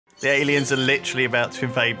The aliens are literally about to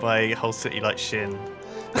invade by a whole city like Sjin.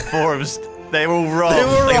 The forums, they're all wrong.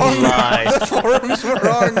 They all lie. The forums were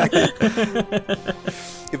wrong.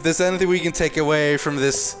 If there's anything we can take away from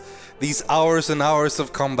these hours and hours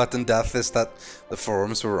of combat and death, is that the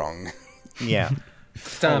forums were wrong. Yeah.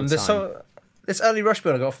 Damn, this early rush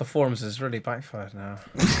build I got off the forums is really backfired now.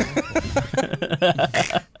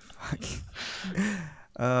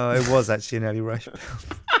 It was actually an early rush build.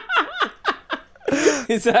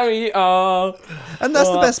 Is that what you... Oh. And that's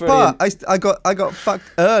the best brilliant. part. I got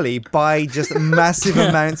fucked early by just massive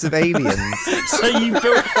amounts of aliens. So you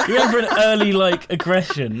went for an early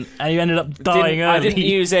aggression, and you ended up dying early. I didn't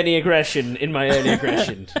use any aggression in my early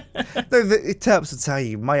aggression. No, the Turps will tell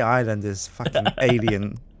you my island is fucking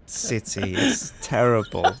alien city. It's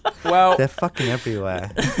terrible. Well, they're fucking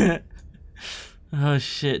everywhere. Oh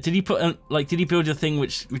shit! Did you put did you build your thing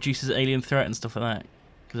which reduces alien threat and stuff like that?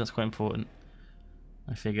 Because that's quite important.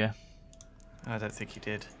 I figure. I don't think he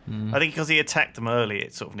did. I think because he attacked them early,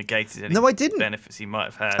 it sort of negated any I didn't. benefits he might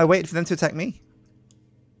have had. I waited for them to attack me.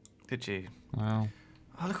 Did you? Wow.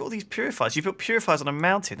 Oh, look at all these purifiers. You built purifiers on a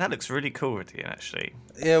mountain. That looks really cool, Rythian, actually.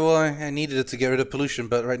 Yeah, well, I needed it to get rid of pollution,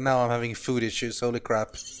 but right now I'm having food issues. Holy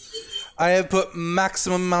crap. I have put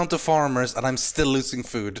maximum amount of farmers, and I'm still losing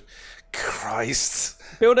food. Christ.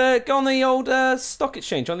 go on the old stock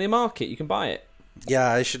exchange on the market. You can buy it.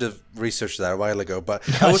 Yeah, I should have researched that a while ago, but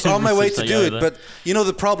I was on my way to do it. But you know,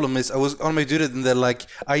 the problem is I was on my way to do it, and they're like,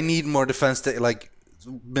 I need more defense,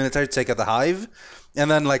 military to take out the hive.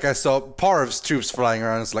 And then, I saw Parv's troops flying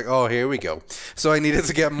around. It's like, oh, here we go. So I needed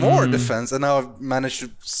to get more defense, and now I've managed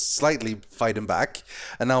to slightly fight him back.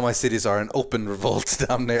 And now my cities are in open revolt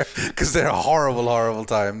down there, because they're horrible, horrible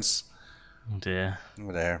times. Oh dear.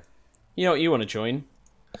 Over there. You know what you want to join?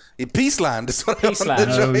 Peaceland is what Peaceland. I want to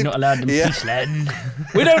join. No, you're not allowed in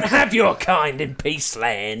Peaceland. We don't have your kind in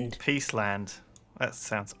Peaceland. Peaceland. That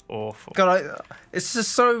sounds awful. God, it's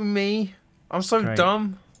just so me. I'm so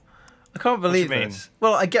dumb. I can't believe What do you mean? this.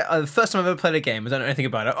 Well, I get the first time I've ever played a game, I don't know anything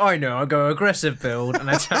about it. I know, I go aggressive build and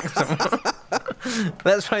attack someone.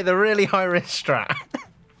 Let's play the really high risk strat.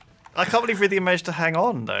 I can't believe Rythian managed to hang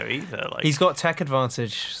on, though, either. He's got tech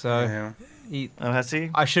advantage, so... Yeah. Oh, has he?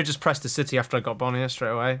 I should just press the city after I got Bonnier straight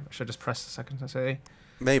away. I should just press the second city.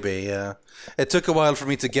 Maybe, yeah. It took a while for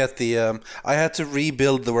me to get the... I had to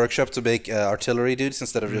rebuild the workshop to make artillery dudes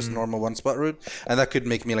instead of just normal one-spot route. And that could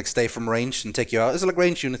make me stay from range and take you out. It's like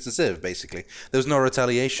range units in Civ, basically. There was no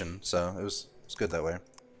retaliation, so it was good that way.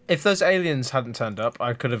 If those aliens hadn't turned up,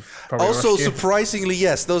 I could have probably Also, rushed you. surprisingly,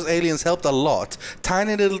 yes, those aliens helped a lot.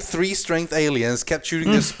 Tiny little 3-strength aliens kept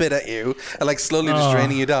shooting their spit at you and slowly just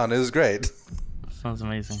draining you down. It was great. Sounds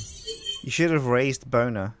amazing. You should have raised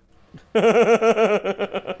Boner.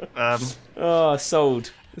 Oh,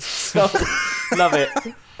 sold. Sold. Love it.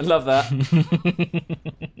 I love that.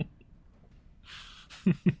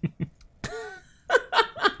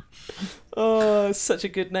 Oh, such a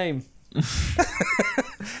good name.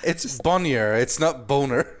 It's Bonnier, it's not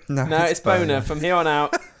Boner. No, it's Boner. From here on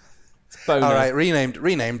out, it's Boner. All right, renamed.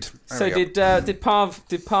 There So we go. did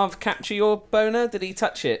Parv capture your Boner? Did he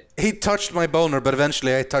touch it? He touched my Boner, but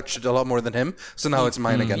eventually I touched it a lot more than him, so now it's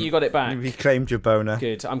mine again. You got it back. You reclaimed your Boner.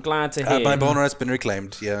 Good. I'm glad to hear. My Boner has been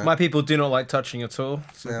reclaimed, yeah. My people do not like touching at all.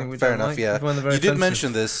 Something we Fair don't enough, like. yeah. Everyone, they're very You did offensive.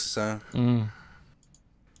 mention this, so...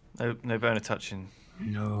 No boner touching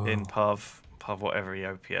in Parv whatever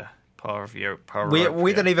Eopia. Parv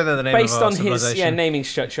We don't even know the name Based of our on his civilization. naming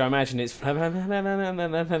structure, I imagine it's Parv.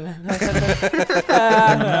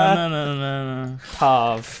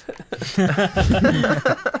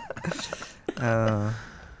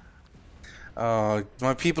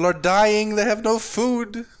 My people are dying, they have no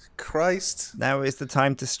food. Christ. Now is the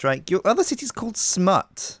time to strike. Your other city's called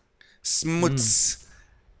Smut. Smuts.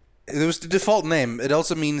 It was the default name. It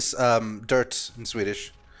also means dirt in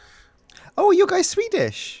Swedish. Oh, you guys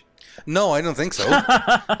Swedish? No, I don't think so.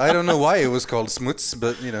 I don't know why it was called Smuts,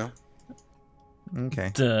 but you know.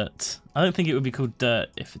 Okay. Dirt. I don't think it would be called dirt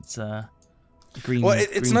if it's green. Well,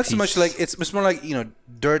 it's green not so much piece. like it's more like, you know,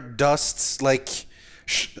 dirt, dusts, like.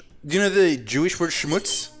 Do you know the Jewish word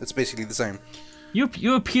schmutz? It's basically the same.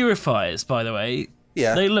 Your purifiers, by the way.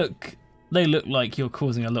 Yeah. They look like you're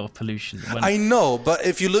causing a lot of pollution. When I know, but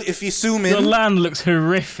if you zoom in, your land looks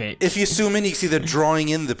horrific. if you zoom in, you can see they're drawing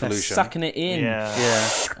in the They're pollution. sucking it in. Yeah. Yeah,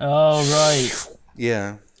 Oh right.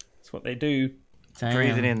 yeah. That's what they do. Damn.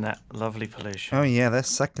 Breathing in that lovely pollution. Oh yeah, they're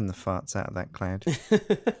sucking the farts out of that cloud.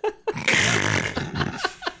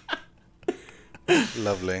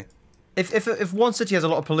 Lovely. If one city has a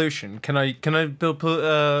lot of pollution, can I build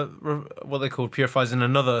what they call purifiers in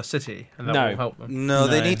another city, and that will help them? No,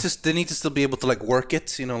 they need to still be able to like work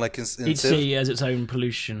it. You know, like in Each Civ. city has its own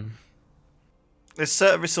pollution. There's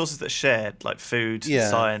certain resources that are shared, like food,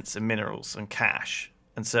 science, and minerals, and cash,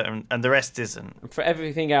 and the rest isn't. For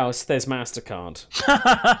everything else, there's MasterCard.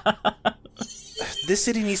 This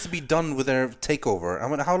city needs to be done with their takeover. I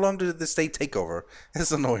mean, how long did the state take over?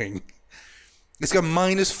 It's annoying. It's got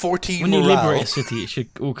minus 14 When you morale. liberate a city, it should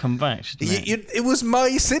all come back, shouldn't it? It was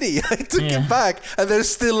my city. I took it back, and they're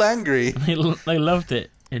still angry. They loved it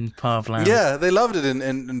in Parv land. Yeah, they loved it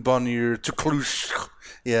in Bonnier to Cluj.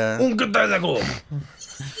 Yeah.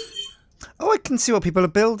 Oh, I can see what people are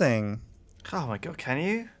building. Oh my god, can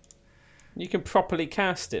you? You can properly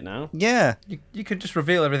cast it now. Yeah. You could just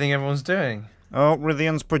reveal everything everyone's doing. Oh,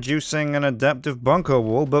 Rythian's producing an adaptive bunker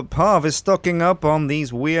wall, but Parv is stocking up on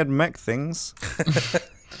these weird mech things.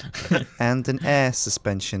 And an air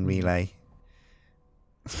suspension relay.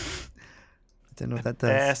 I don't know what that does.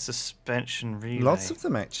 Air suspension relay. Lots of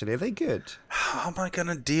them, actually. Are they good? How am I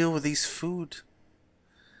gonna deal with these food?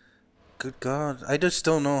 Good God, I just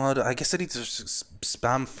don't know how to. I guess I need to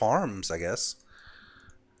spam farms. I guess.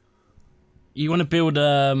 You want to build,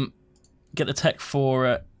 get the tech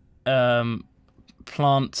for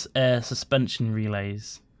plant air suspension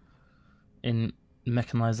relays in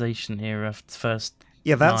mechanization era first.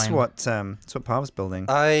 Yeah, that's what Parv's building.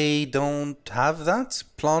 I don't have that.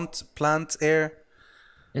 Plant air.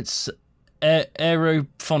 It's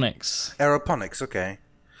aeroponics. Aeroponics, okay.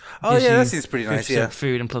 Oh yeah, that seems pretty nice. Yeah,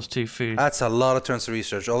 food and +2 food. That's a lot of turns to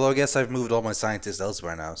research. Although I guess I've moved all my scientists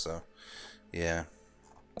elsewhere now, so yeah.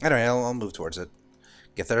 Anyway, I'll move towards it.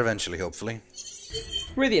 Get there eventually, hopefully.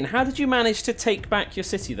 Rythian, how did you manage to take back your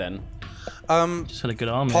city then? Just had a good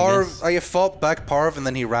army. Parv, I fought back Parv, and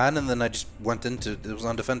then he ran, and then I just went into it. Was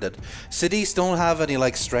undefended. Cities don't have any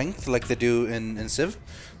like strength like they do in Civ,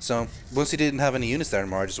 so once he didn't have any units there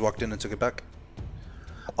anymore, I just walked in and took it back.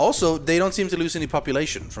 Also, they don't seem to lose any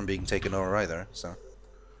population from being taken over either. So.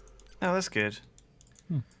 Oh, that's good.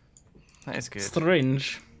 That is good.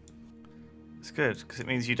 Strange. It's good because it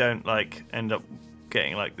means you don't like end up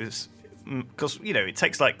getting like this. Because you know it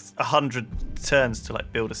takes like 100 turns to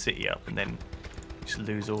like build a city up, and then you just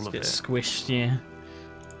lose all of it. Squished, yeah.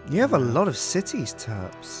 You have a lot of cities,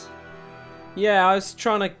 Turps. Yeah, I was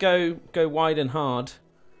trying to go wide and hard,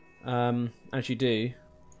 as you do.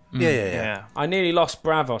 Yeah. I nearly lost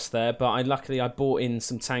Bravos there, but luckily I bought in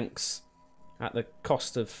some tanks at the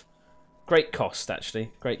cost of great cost,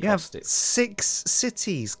 actually. Great cost. You have 6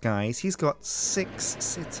 cities, guys. He's got 6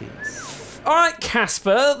 cities. All right,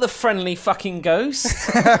 Casper, the friendly fucking ghost.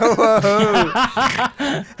 Whoa!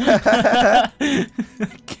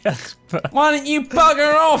 Casper. Why don't you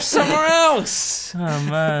bugger off somewhere else? Oh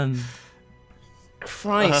man.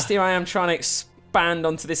 Christ, here I am trying to expand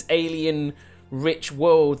onto this alien rich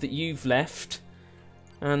world that you've left,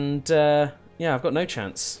 and yeah, I've got no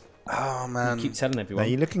chance. Oh man! You keep telling everyone. No,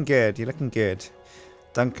 you're looking good. You're looking good.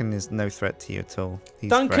 Duncan is no threat to you at all.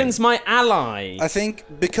 Duncan's my ally. I think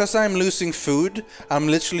because I'm losing food, I'm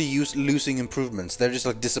literally losing improvements. They're just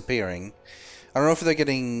like disappearing. I don't know if they're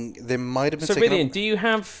getting. They might have been. So, taken Rythian, up.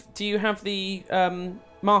 do you have the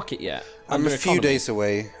market yet? I'm a few days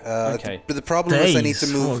away. Okay. But the problem is I need to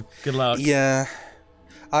move. Oh, good luck. Yeah.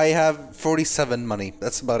 I have 47 money.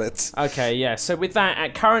 That's about it. Okay, yeah. So with that,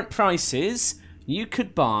 at current prices, you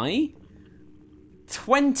could buy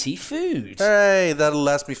 20 food. Hey, that'll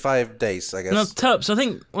last me 5 days, I guess. Now, Turps, I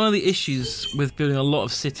think one of the issues with building a lot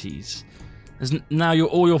of cities is now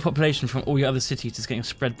all your population from all your other cities is getting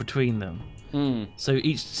spread between them. So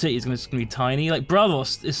each city is going to be tiny. Like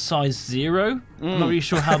Bravos is size 0. I'm not really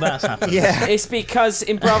sure how that's happened. Yeah. It's because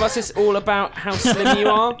in Bravos it's all about how slim you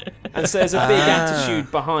are, and so there's a big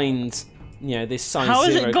attitude behind, this size 0 How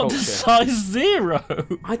has it got culture. to size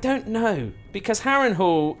 0? I don't know, because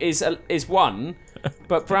Harrenhal is 1,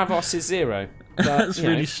 but Bravos is 0. But, That's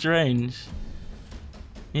really strange.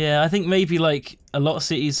 Yeah, I think maybe like a lot of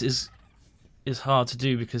cities is hard to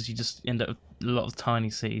do because you just end up with a lot of tiny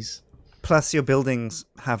cities. Plus, your buildings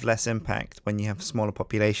have less impact when you have smaller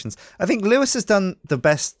populations. I think Lewis has done the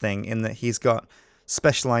best thing in that he's got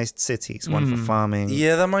specialized cities, one for farming.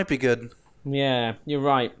 Yeah, that might be good. Yeah, you're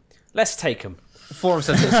right. Let's take them. The forum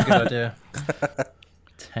says it's a good idea.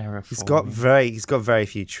 Terraforming. He's got very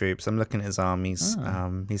few troops. I'm looking at his armies.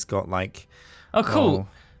 He's got like. Oh, cool!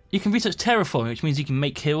 You can research terraforming, which means you can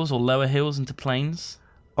make hills or lower hills into plains.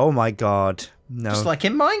 Oh my god! No. Just like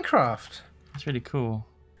in Minecraft. That's really cool.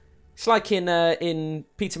 It's like in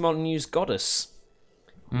Peter Molyneux's Goddess.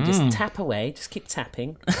 You just tap away, just keep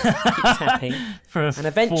tapping, and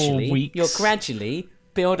eventually 4 weeks. you'll gradually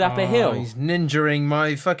build up a hill. He's ninjaing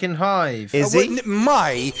my fucking hive. Is he?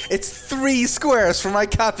 It's 3 squares from my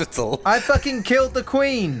capital. I fucking killed the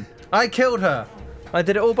queen. I killed her. I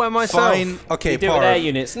did it all by myself. Fine. Okay, You do it with Parv. air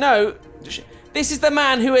units. No, this is the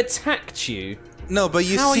man who attacked you. No, but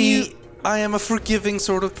you How are see, you- I am a forgiving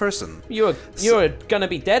sort of person. You're gonna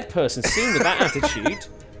be dead person soon with that attitude.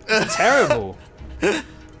 It's terrible.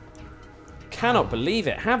 Cannot believe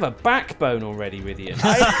it. Have a backbone already, Rythian.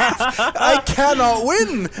 I cannot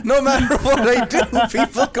win. No matter what I do,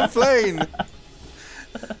 people complain.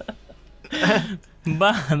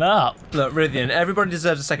 Man up. Look, Rythian, everybody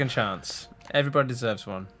deserves a second chance. Everybody deserves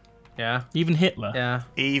one. Yeah? Even Hitler. Yeah.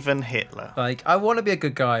 Even Hitler. Like, I want to be a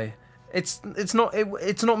good guy. It's not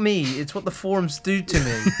me. It's what the forums do to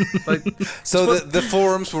me. Like, So the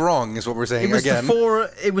forums were wrong, is what we're saying it was again.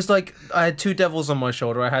 It was like I had 2 devils on my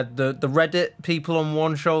shoulder. I had the Reddit people on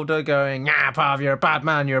one shoulder going, "Ah, Parv, you're a bad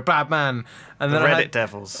man. You're a bad man." And The then Reddit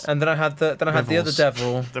devils. And then I had the other Rebels.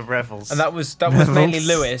 devil, The revels. and that was mainly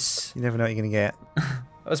Lewis. You never know what you're gonna get.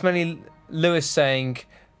 That was mainly Lewis saying,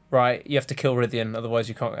 "Right, you have to kill Rythian, otherwise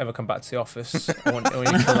you can't ever come back to the office." I want you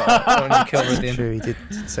to kill Rythian. True, he did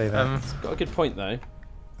say that. Got a good point though.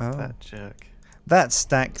 Oh, That jerk. that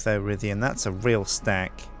stack though, Rythian, that's a real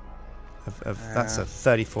stack. That's a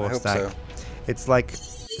 34 I hope stack. so. It's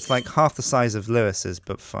like half the size of Lewis's,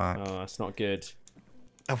 but fuck. Oh, that's not good.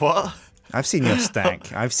 What? I've seen your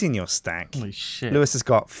stack. I've seen your stack. Holy shit. Lewis has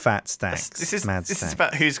got fat stacks. This is mad this stack. is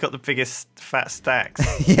about who's got the biggest fat stacks.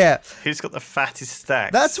 Yeah, Who's got the fattest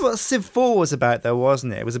stacks? that's what Civ 4 was about, though,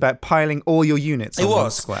 wasn't it? It was about piling all your units It on one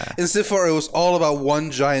was. square. In Civ 4, it was all about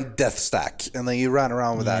one giant death stack, and then you ran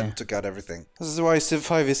around with that and took out everything. This is why Civ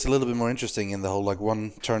 5 is a little bit more interesting in the whole, like,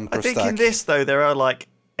 1 turn per I think stack. in this though there are like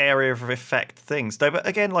area of effect things. Though, but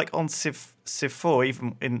again, like on Civ 4,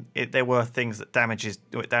 even in it, there were things that damaged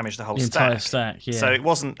the whole The entire stack, yeah. So it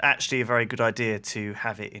wasn't actually a very good idea to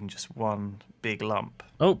have it in just one big lump.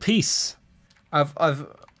 Oh, peace.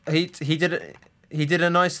 He did a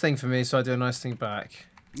nice thing for me, so I do a nice thing back.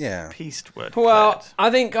 Yeah. Pieced word. Well, cloud. I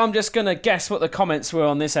think I'm just gonna guess what the comments were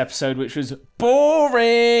on this episode, which was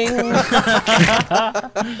boring.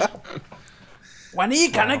 When are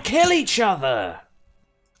you gonna kill each other?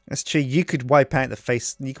 That's true. You could wipe out the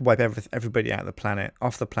face. You could wipe everybody out of the planet,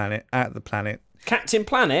 off the planet, out of the planet, Captain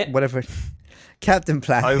Planet? whatever. Captain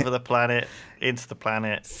Planet. Over the planet, into the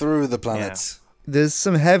planet. Through the planets. There's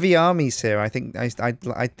some heavy armies here. I think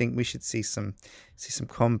we should see some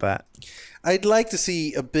combat. I'd like to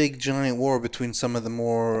see a big giant war between some of the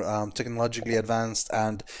more technologically advanced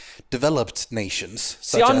and developed nations.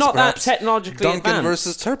 See, I'm not that technologically Duncan advanced.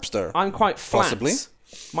 versus Turpster. I'm quite flat. Possibly.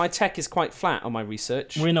 My tech is quite flat on my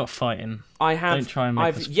research. We're not fighting. I have. Don't try and make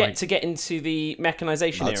I've us yet fight. to get into the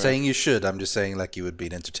mechanization Not era. saying you should. I'm just saying like you would be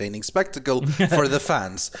an entertaining spectacle for the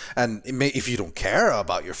fans. And if you don't care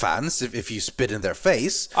about your fans, if you spit in their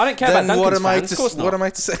face, I don't care then about what Duncan's am I fans, to of course not. what am I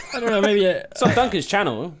to say? I don't know, maybe a... It's on Duncan's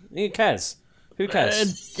channel. Who cares? Who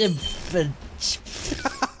cares?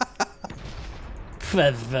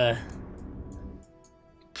 Feather,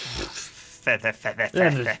 feather,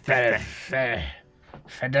 feather, feather.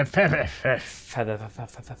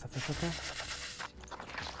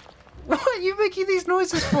 What are you making these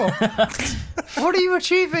noises for? What are you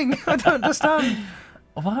achieving? I don't understand.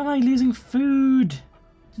 Why am I losing food?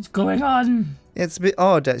 What's going on? It's a bit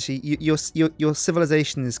odd, actually. Your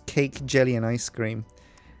civilization is cake, jelly, and ice cream,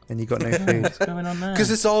 and you got no food. What's going on there?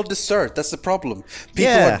 Because it's all dessert. That's the problem. People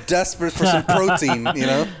Yeah. are desperate for some protein, you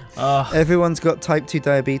know? Everyone's got type 2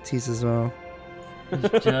 diabetes as well.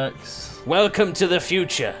 Jerks. Welcome to the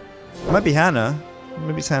future. It might be Hannah.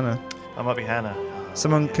 Maybe it's Hannah. I might be Hannah.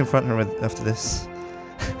 Someone confront her after this.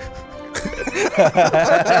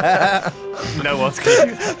 No one's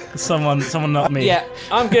going to. Someone not me. Yeah,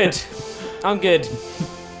 I'm good. I'm good.